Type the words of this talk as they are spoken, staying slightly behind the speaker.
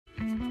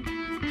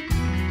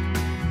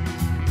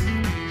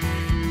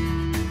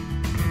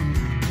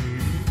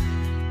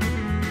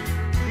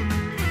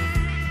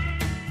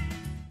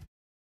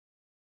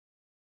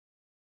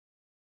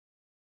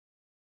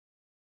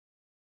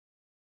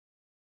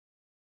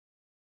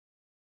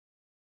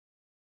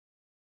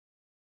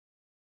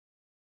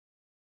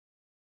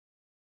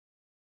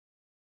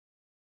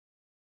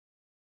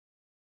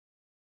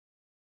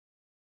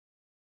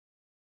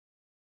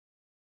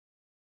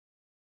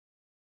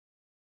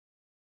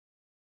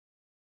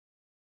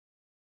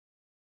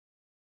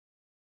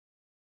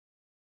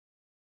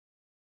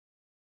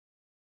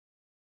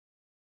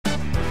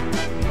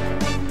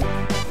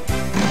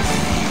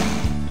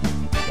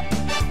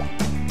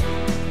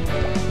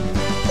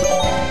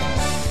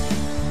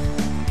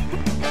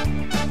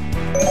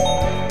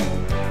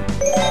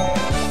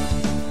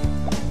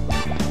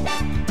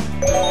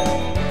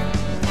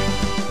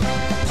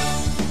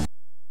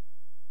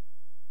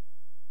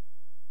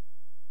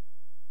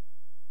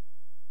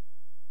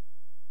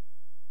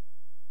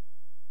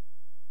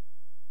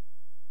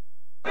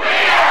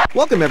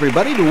Welcome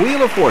everybody to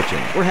Wheel of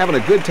Fortune. We're having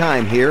a good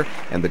time here,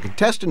 and the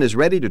contestant is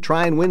ready to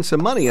try and win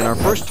some money in our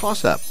first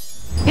toss-up.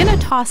 In a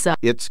toss-up,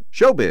 It's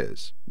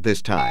showbiz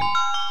this time.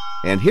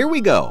 And here we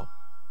go.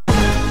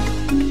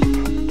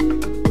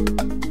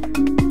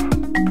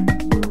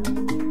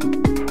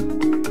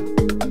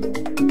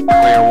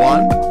 Player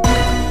one.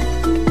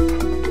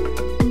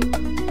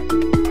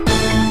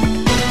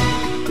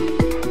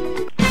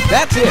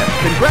 That's it.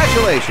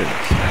 Congratulations.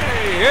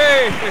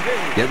 Hey.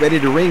 Get ready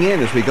to ring in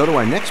as we go to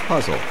our next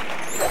puzzle.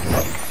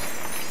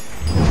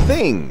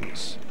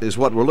 Things is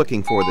what we're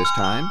looking for this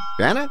time.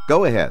 Anna,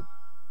 go ahead.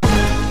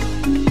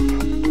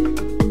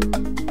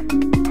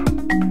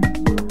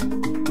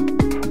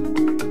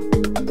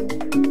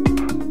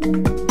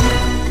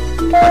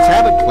 Let's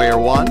have it, player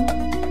one.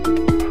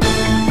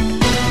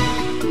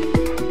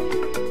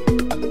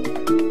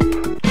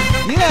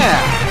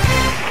 Yeah!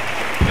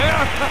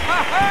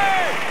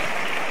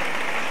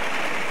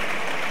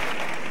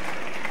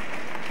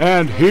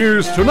 And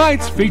here's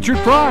tonight's featured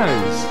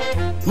prize.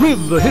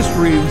 Live the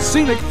history in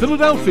scenic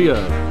Philadelphia.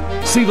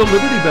 See the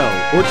Liberty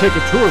Bell or take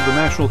a tour of the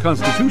National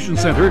Constitution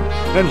Center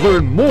and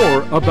learn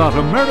more about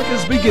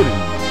America's beginnings.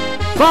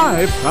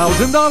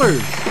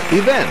 $5,000.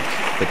 Event,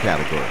 the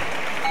category.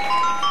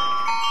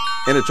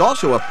 And it's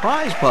also a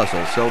prize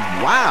puzzle, so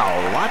wow,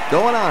 a lot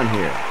going on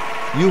here.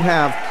 You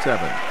have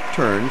 7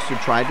 turns to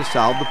try to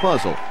solve the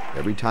puzzle.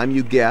 Every time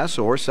you guess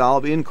or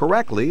solve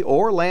incorrectly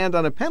or land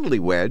on a penalty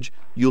wedge,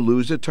 you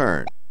lose a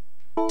turn.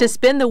 to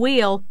spin the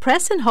wheel,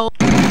 press and hold.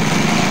 This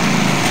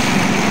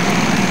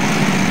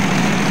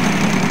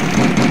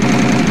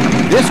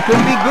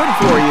could be good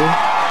for you.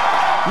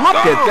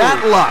 Look at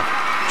that luck.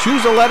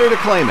 Choose a letter to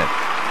claim it.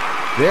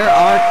 There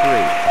are 3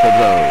 of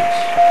those.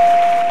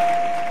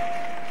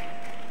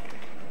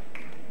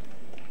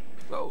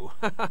 Oh.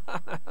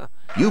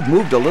 You've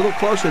moved a little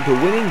closer to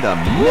winning the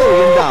 $1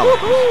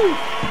 million.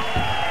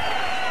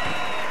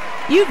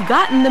 You've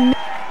gotten the...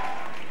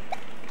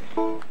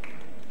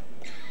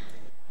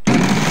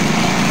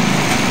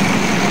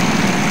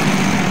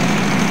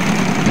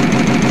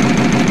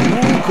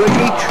 Could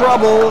be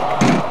trouble.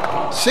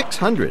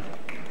 600.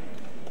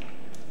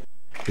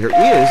 There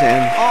is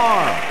an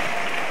R.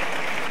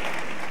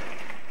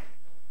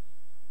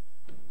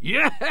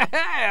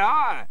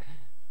 Yeah!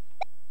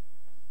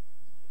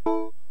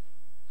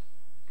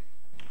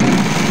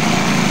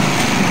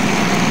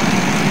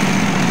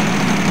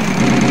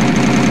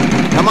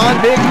 Come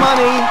on, big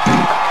money.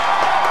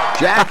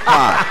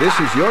 Jackpot. This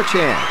is your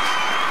chance.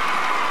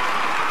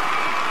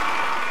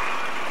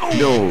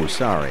 No,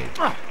 sorry.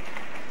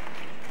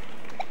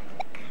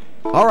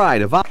 All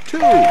right, about 2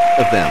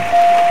 of them.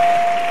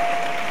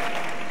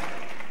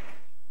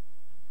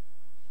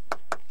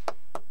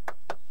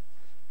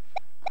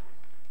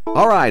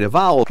 All right, a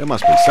vowel. There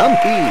must be some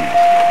P's.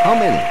 How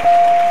many?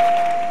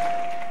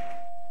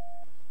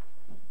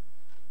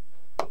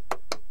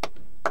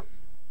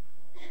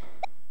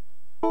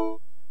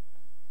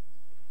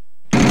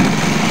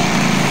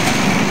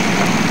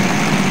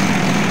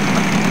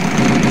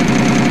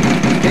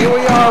 Here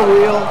we are,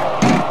 Wheel.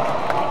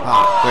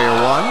 Player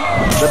 1,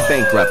 the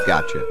bankrupt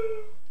got you.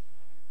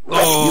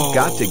 Oh. You've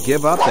got to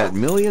give up that $1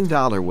 million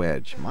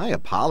wedge. My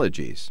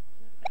apologies.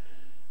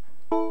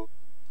 Here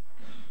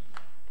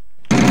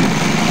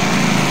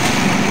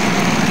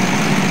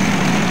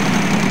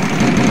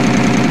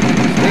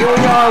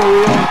we are,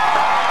 Wheel.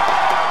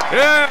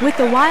 Yeah. With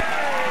the what?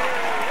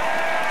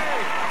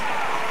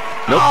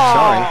 Nope,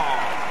 sorry.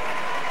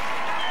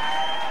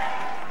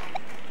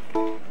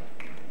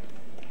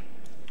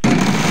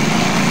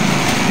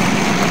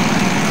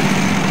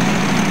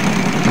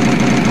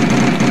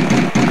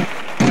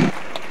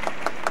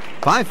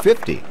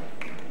 $550.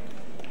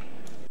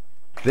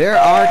 There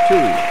are 2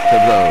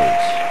 of those.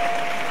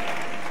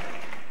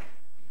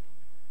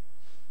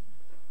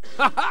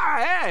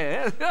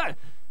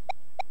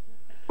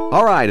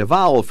 All right, a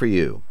vowel for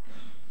you.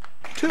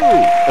 2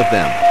 of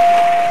them.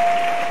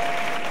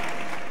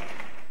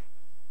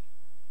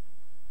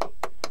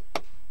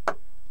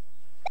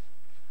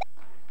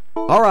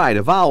 All right,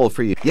 a vowel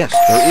for you. Yes,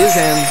 there is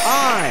an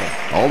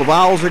I. All the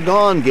vowels are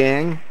gone,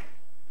 gang.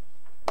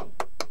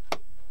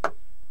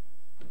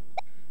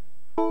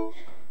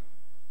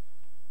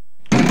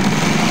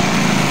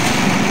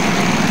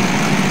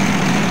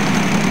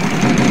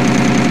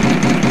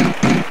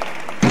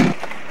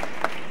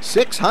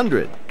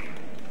 $600.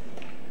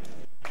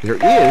 There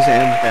is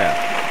an F.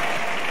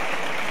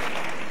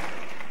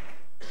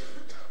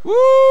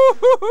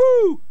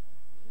 Woo-hoo-hoo!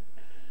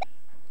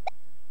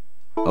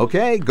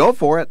 Okay, go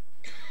for it.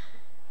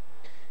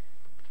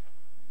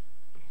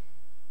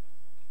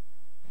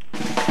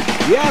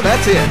 Yeah,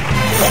 that's it.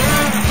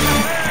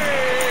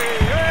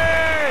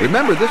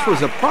 Remember, this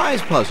was a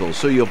prize puzzle,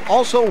 so you've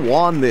also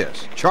won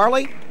this.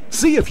 Charlie?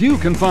 See if you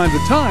can find the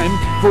time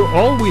for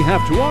all we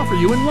have to offer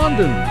you in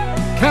London.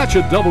 Catch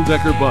a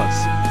double-decker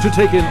bus to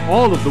take in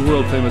all of the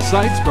world-famous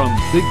sights from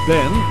Big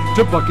Ben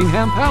to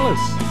Buckingham Palace.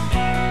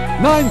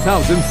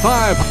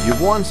 9,500.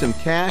 You've won some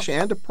cash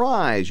and a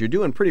prize. You're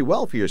doing pretty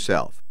well for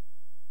yourself.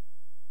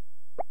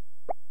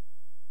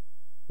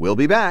 We'll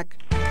be back.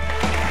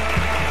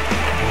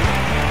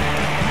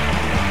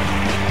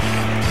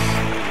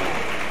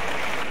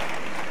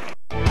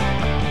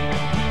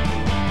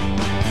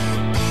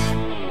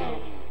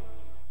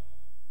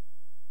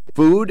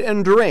 Food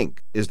and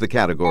drink is the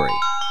category.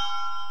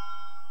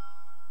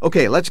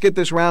 Okay, let's get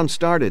this round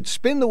started.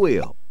 Spin the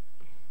wheel.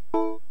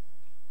 Ooh,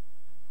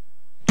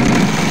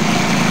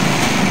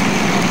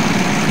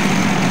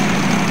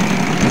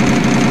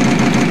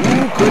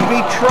 could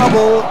be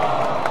trouble.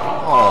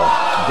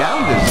 Oh,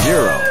 down to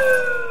 0.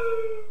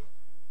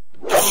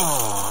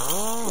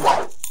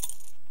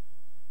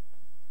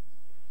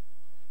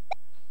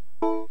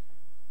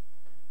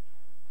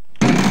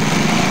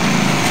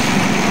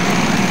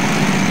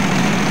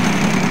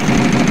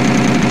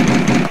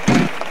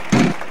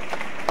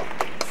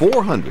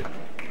 400.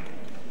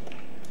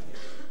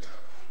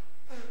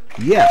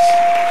 Yes.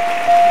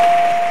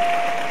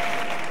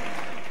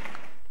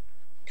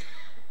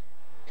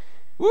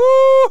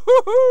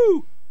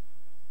 Woo-hoo-hoo!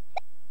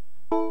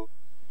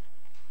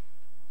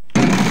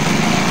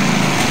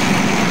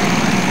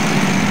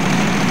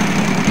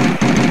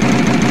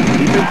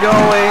 Keep it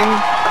going.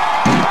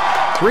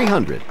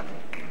 300.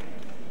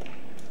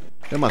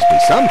 There must be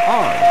some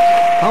cars.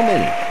 How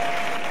many?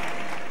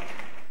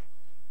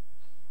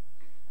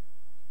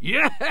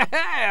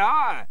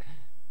 Yeah!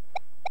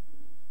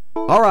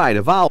 All right,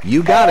 a vowel.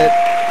 You got it.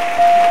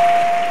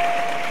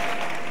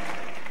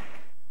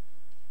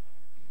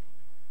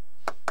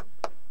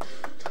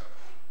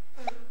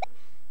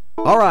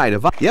 All right, a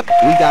vowel. Yep,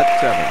 we got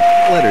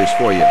 7 letters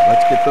for you.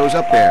 Let's get those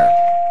up there.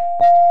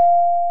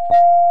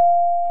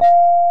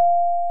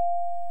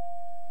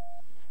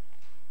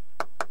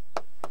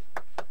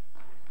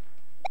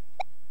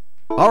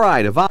 All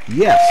right, a vowel.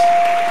 Yes.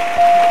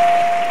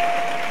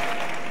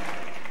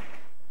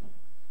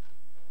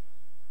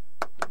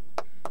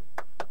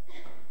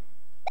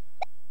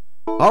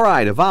 All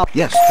right, a vowel.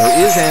 Yes,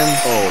 there is an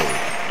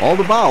O. All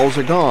the vowels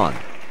are gone.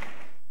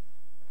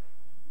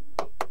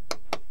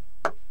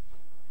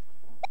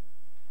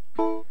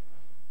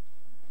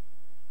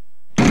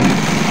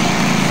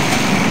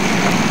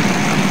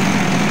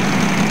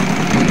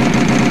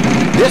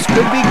 This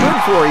could be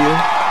good for you.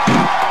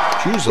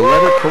 Choose a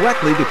letter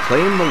correctly to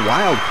claim the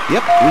wild.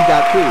 Yep, we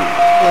got 2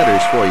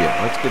 letters for you.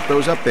 Let's get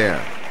those up there.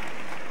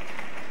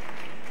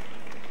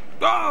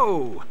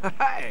 Oh!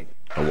 Hey!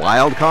 The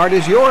wild card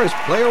is yours,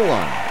 player 1.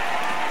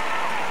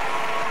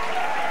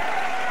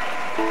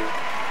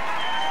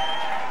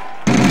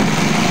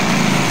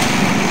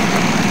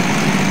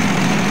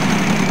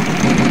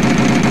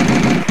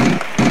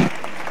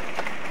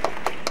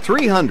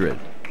 $300.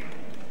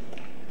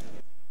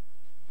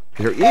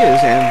 There is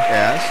an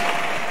S.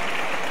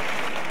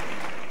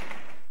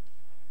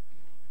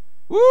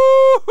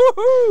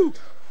 Woo-hoo-hoo!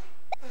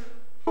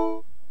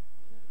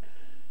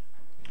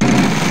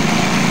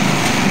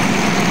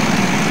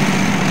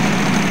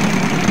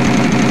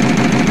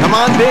 Come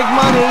on, big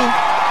money.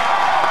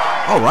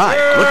 All right,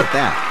 look at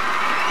that.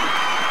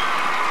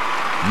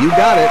 You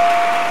got it.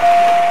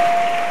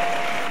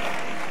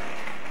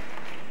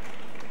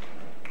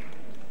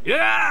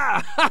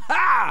 Yeah!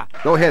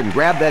 Go ahead and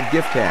grab that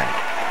gift tag.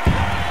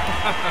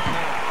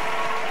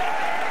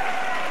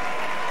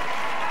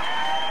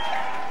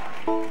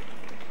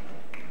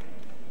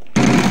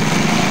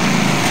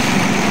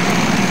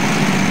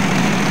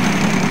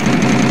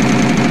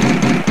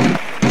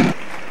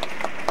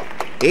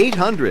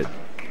 $800.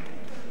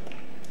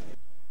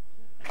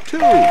 2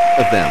 of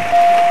them.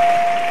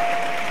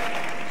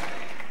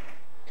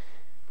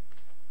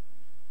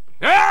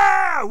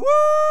 Yeah!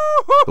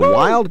 Woo-hoo-hoo! The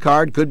wild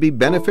card could be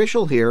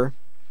beneficial here.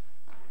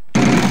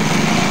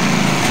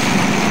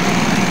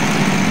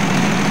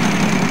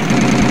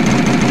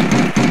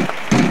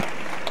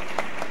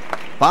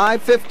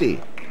 $550.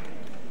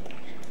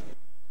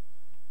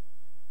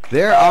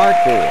 There are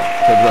 4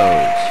 of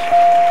those.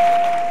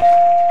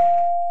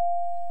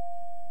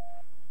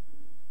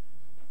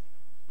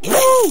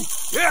 Woo!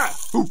 Yeah!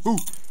 Hoo-hoo!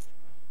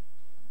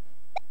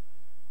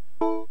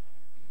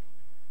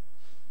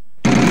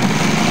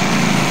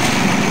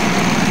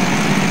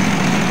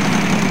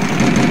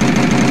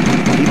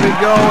 Keep it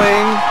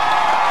going.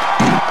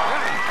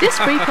 This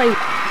replay.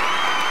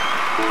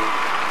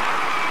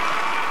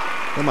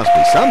 There must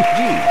be some.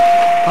 Gee,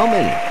 how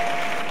many?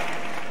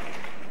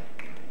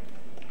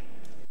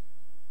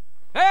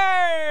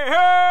 Hey!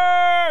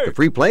 Hey! The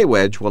free play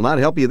wedge will not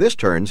help you this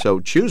turn, so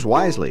choose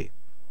wisely.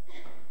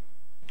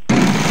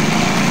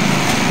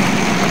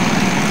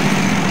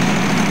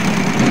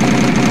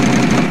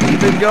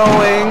 Keep it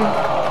going.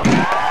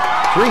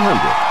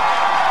 300.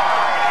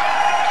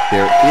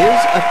 There is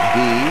a D.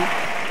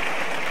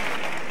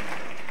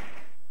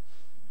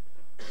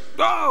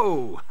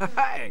 Oh!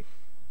 Hey!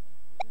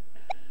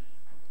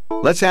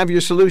 Let's have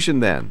your solution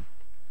then.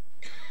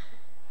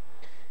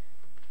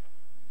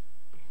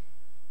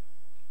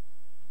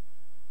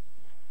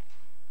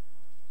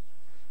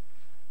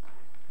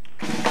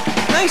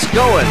 Nice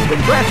going.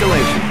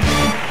 Congratulations.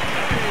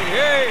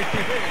 Hey!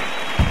 Hey!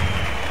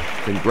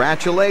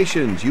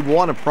 Congratulations. You've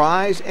won a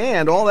prize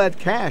and all that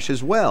cash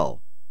as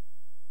well.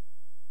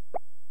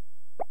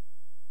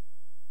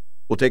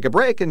 We'll take a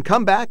break and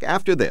come back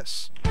after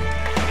this.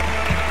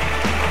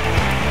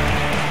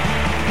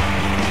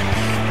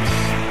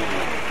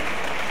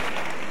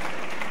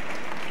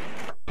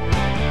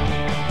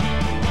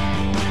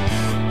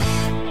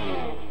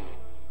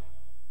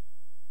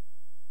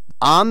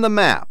 On the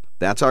map.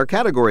 That's our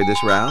category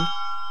this round.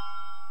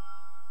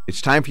 It's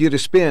time for you to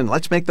spin.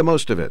 Let's make the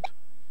most of it.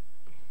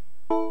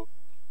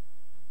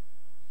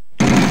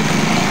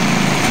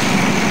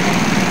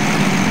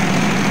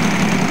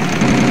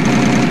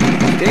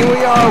 Stay where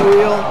you are,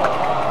 wheel.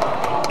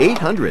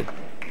 800.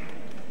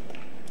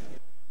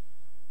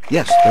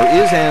 Yes,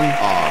 there is an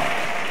R.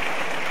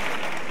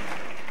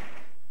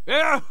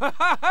 Yeah,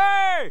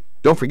 hey!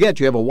 Don't forget,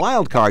 you have a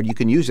wild card. You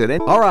can use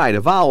it. All right, a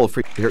vowel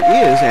for there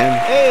is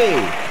an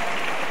A.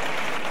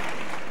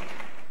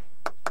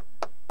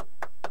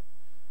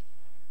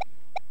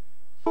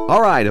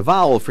 All right, a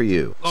vowel for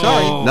you.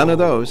 Sorry, none of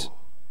those.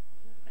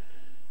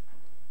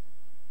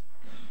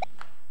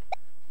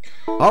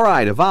 All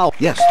right, a vowel.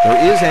 Yes,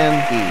 there is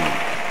an E.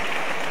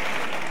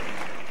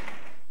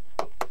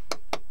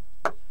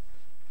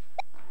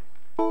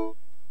 Ooh,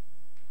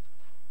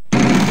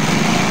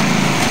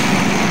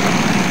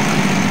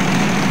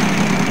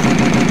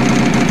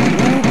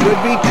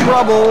 could be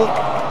trouble.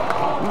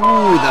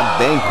 Ooh, the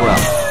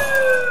bankrupt.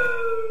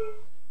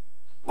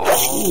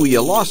 Ooh,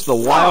 you lost the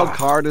wild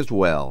card as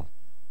well.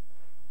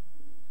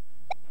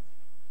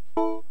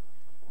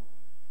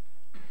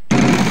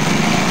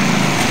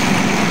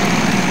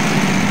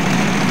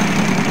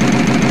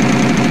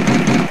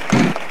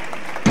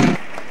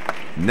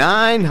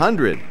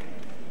 $900.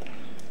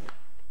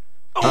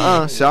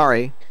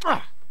 Sorry.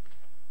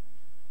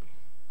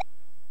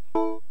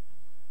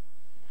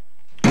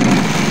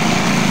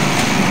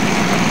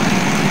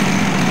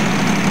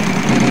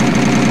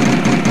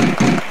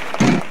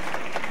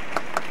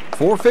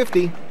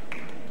 $450.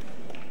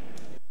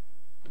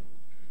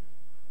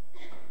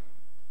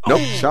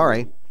 Nope,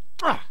 sorry.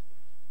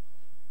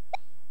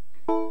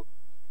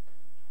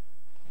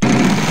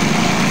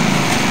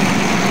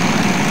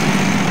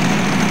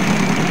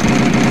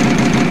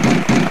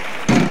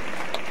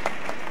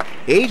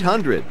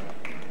 $800.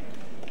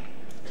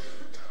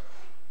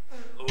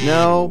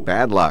 No,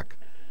 bad luck.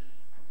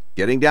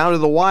 Getting down to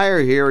the wire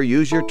here.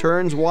 Use your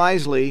turns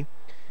wisely.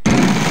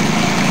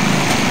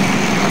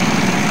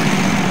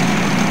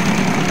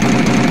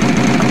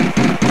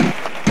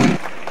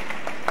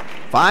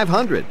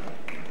 $500.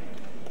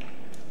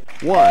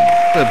 One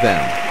of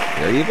them.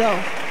 There you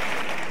go.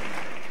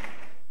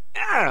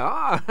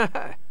 Yeah.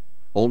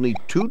 Only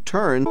 2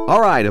 turns.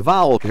 All right, a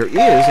vowel. There is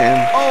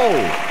an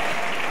O.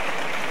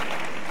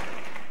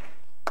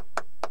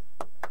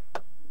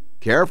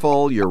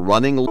 Careful, you're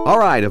running. All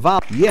right, a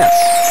vowel. Yes,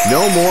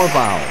 no more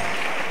vowels.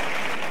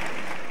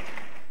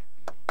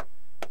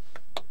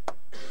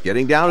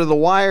 Getting down to the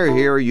wire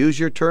here. Use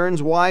your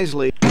turns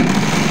wisely. Come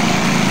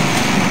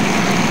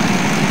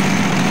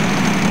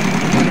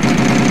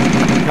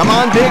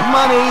on, big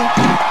money.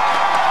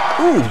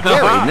 Ooh,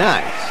 very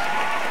nice.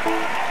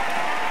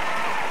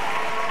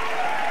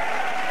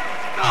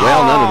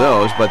 Well, none of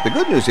those, but the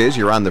good news is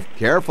you're on the...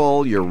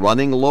 Careful, you're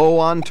running low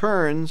on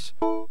turns.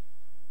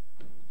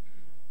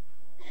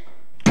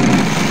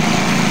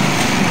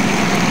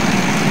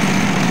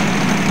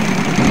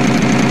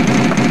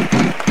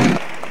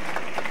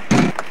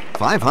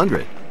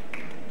 $500.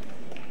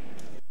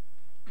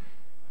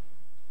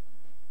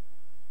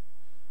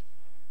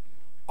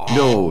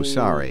 No,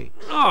 sorry.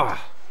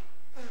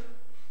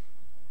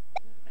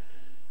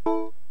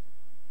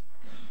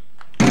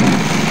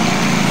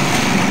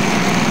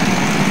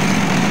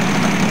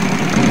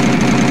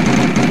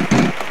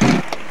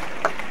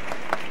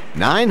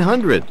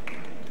 $900.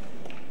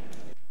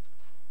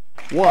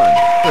 One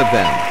of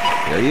them.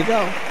 There you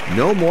go.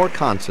 No more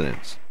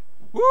consonants.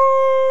 Woo!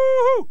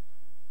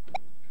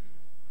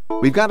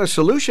 We've got a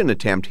solution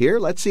attempt here.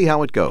 Let's see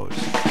how it goes.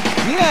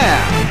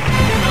 Yeah!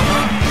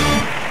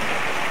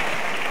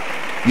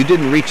 You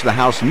didn't reach the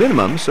house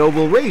minimum, so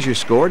we'll raise your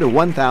score to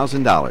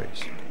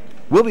 $1,000.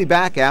 We'll be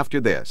back after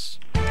this.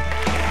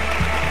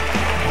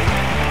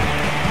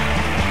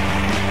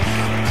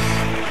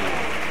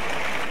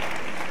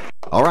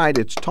 All right,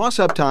 it's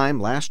toss-up time.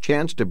 Last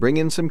chance to bring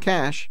in some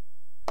cash.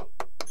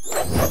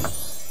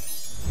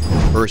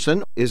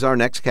 Person is our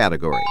next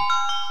category.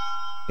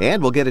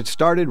 And we'll get it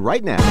started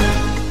right now.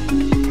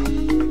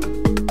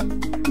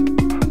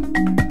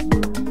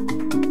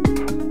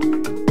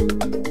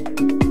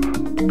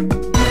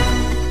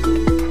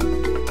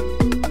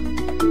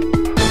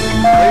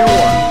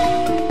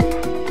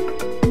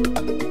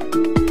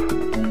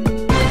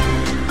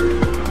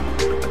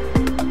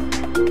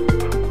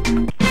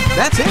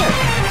 That's it.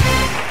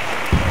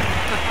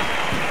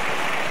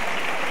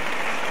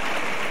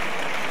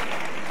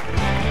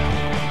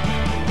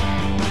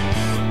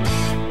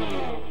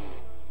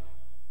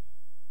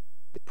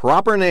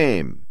 Proper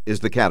name is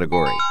the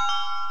category.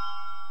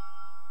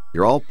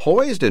 You're all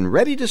poised and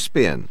ready to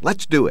spin.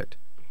 Let's do it.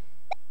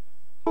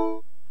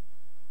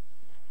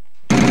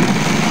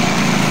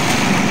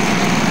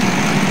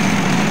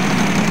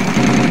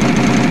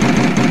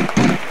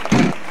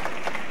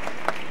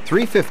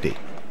 350.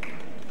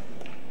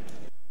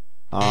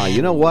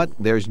 You know what?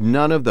 There's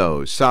none of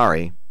those.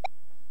 Sorry.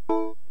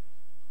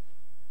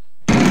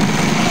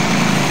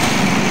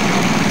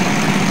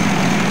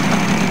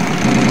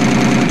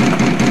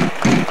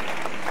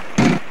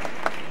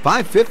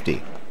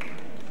 $550.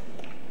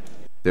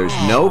 There's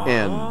no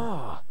end.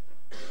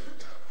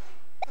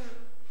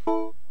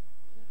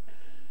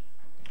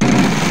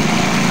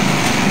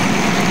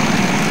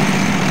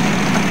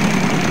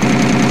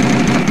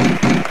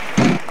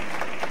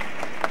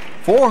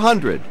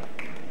 $400.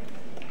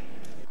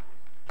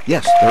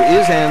 Yes, there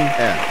is an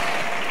S.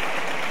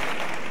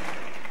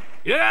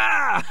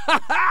 Yeah!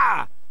 Ha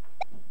ha!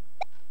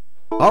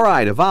 All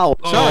right, a vowel.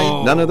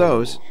 Sorry, none of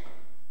those.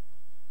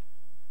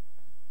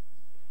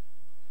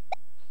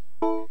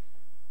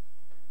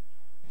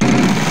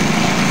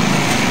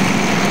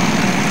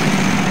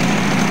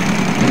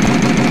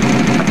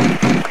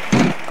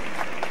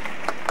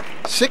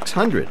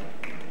 $600.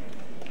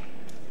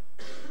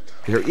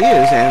 There is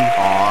an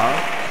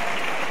R.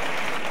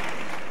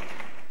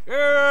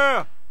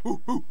 Yeah!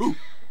 Hoo, hoo, hoo.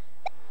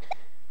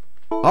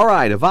 All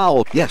right, a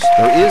vowel. Yes,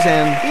 there is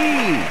an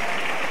E.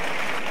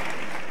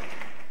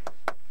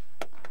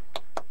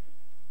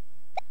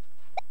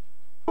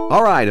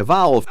 All right, a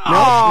vowel.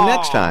 No,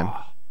 next time.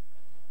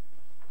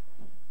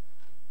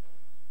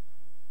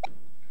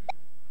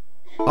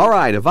 All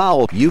right, a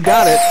vowel. You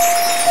got it.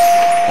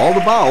 All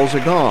the vowels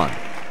are gone.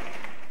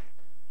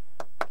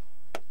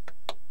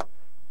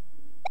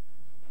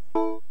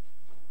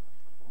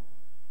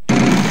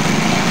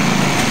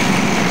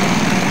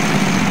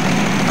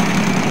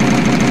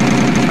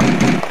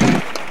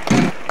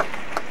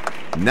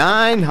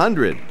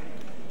 $900.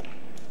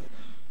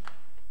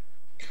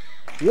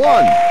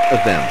 One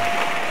of them.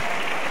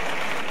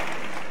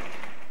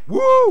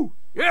 Woo!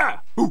 Yeah!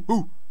 Hoo,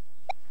 hoo.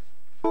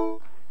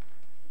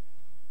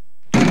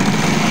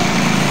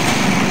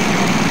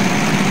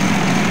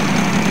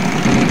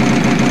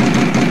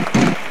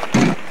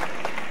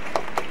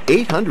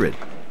 $800.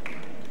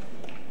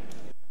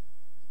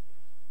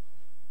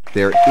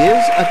 There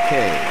is a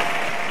K.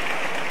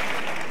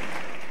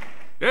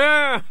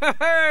 Yeah!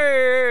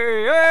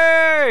 Hey!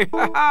 Hey!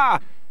 Ha ha!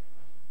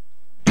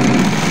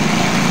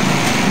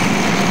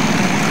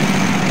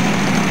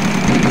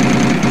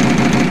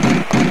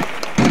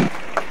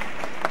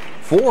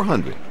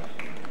 $400.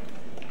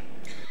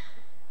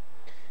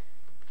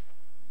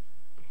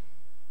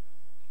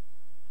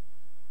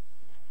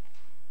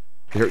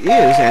 There is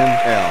an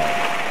L.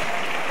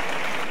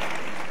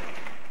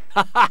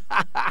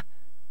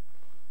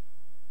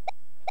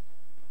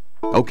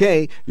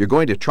 Okay, you're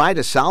going to try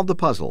to solve the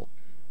puzzle.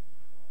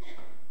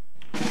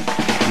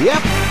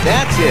 Yep,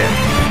 that's it.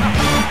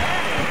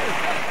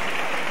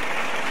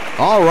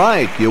 All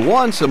right, you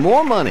won some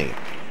more money.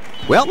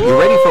 Well, you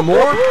ready for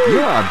more?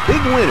 You're a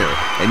big winner,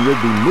 and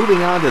you'll be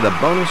moving on to the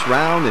bonus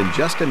round in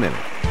just a minute.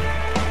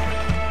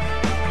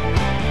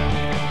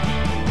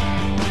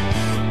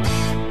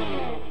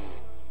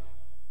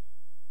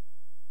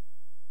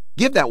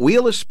 Give that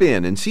wheel a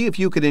spin and see if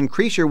you can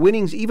increase your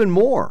winnings even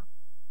more.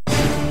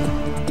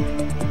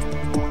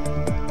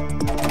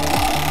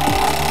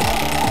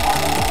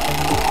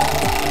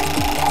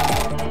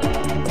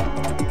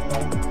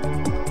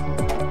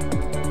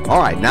 All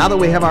right, now that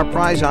we have our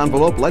prize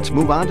envelope, let's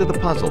move on to the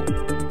puzzle.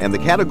 And the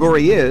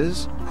category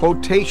is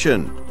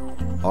quotation.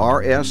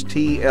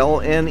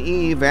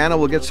 R-S-T-L-N-E. Vanna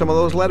will get some of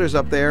those letters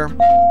up there.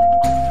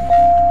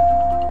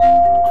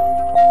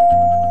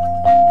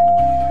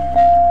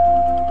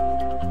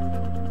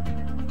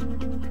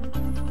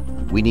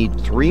 We need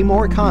 3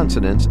 more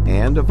consonants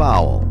and a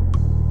vowel.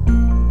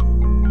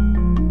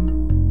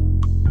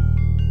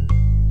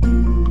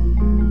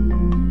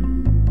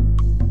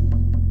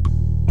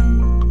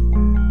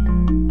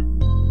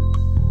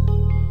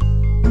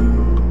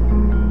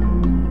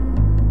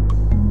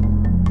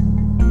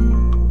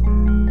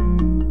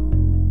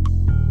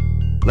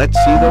 Let's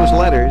see those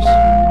letters.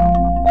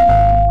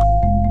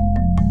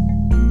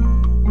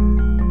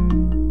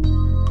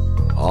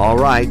 All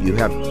right, you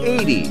have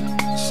 80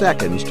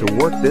 seconds to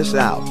work this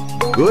out.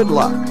 Good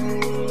luck.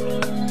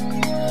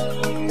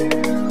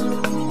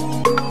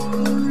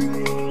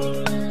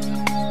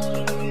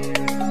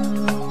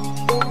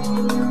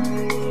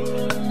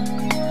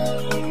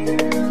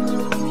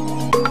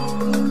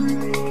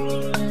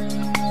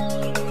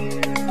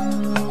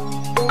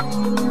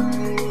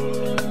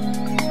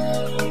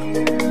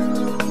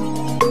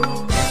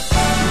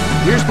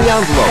 Here's the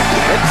envelope.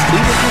 Let's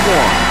see what you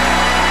won.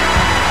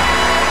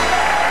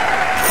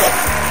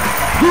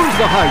 Cruise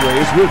the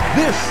highways with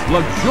this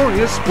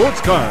luxurious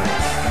sports car.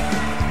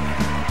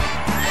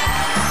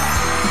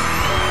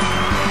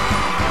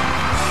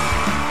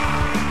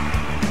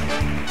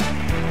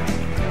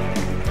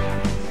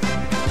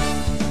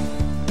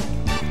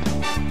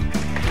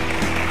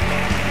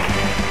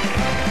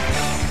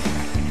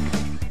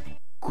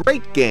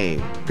 Great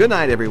game. Good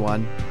night,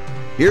 everyone.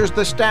 Here's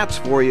the stats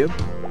for you.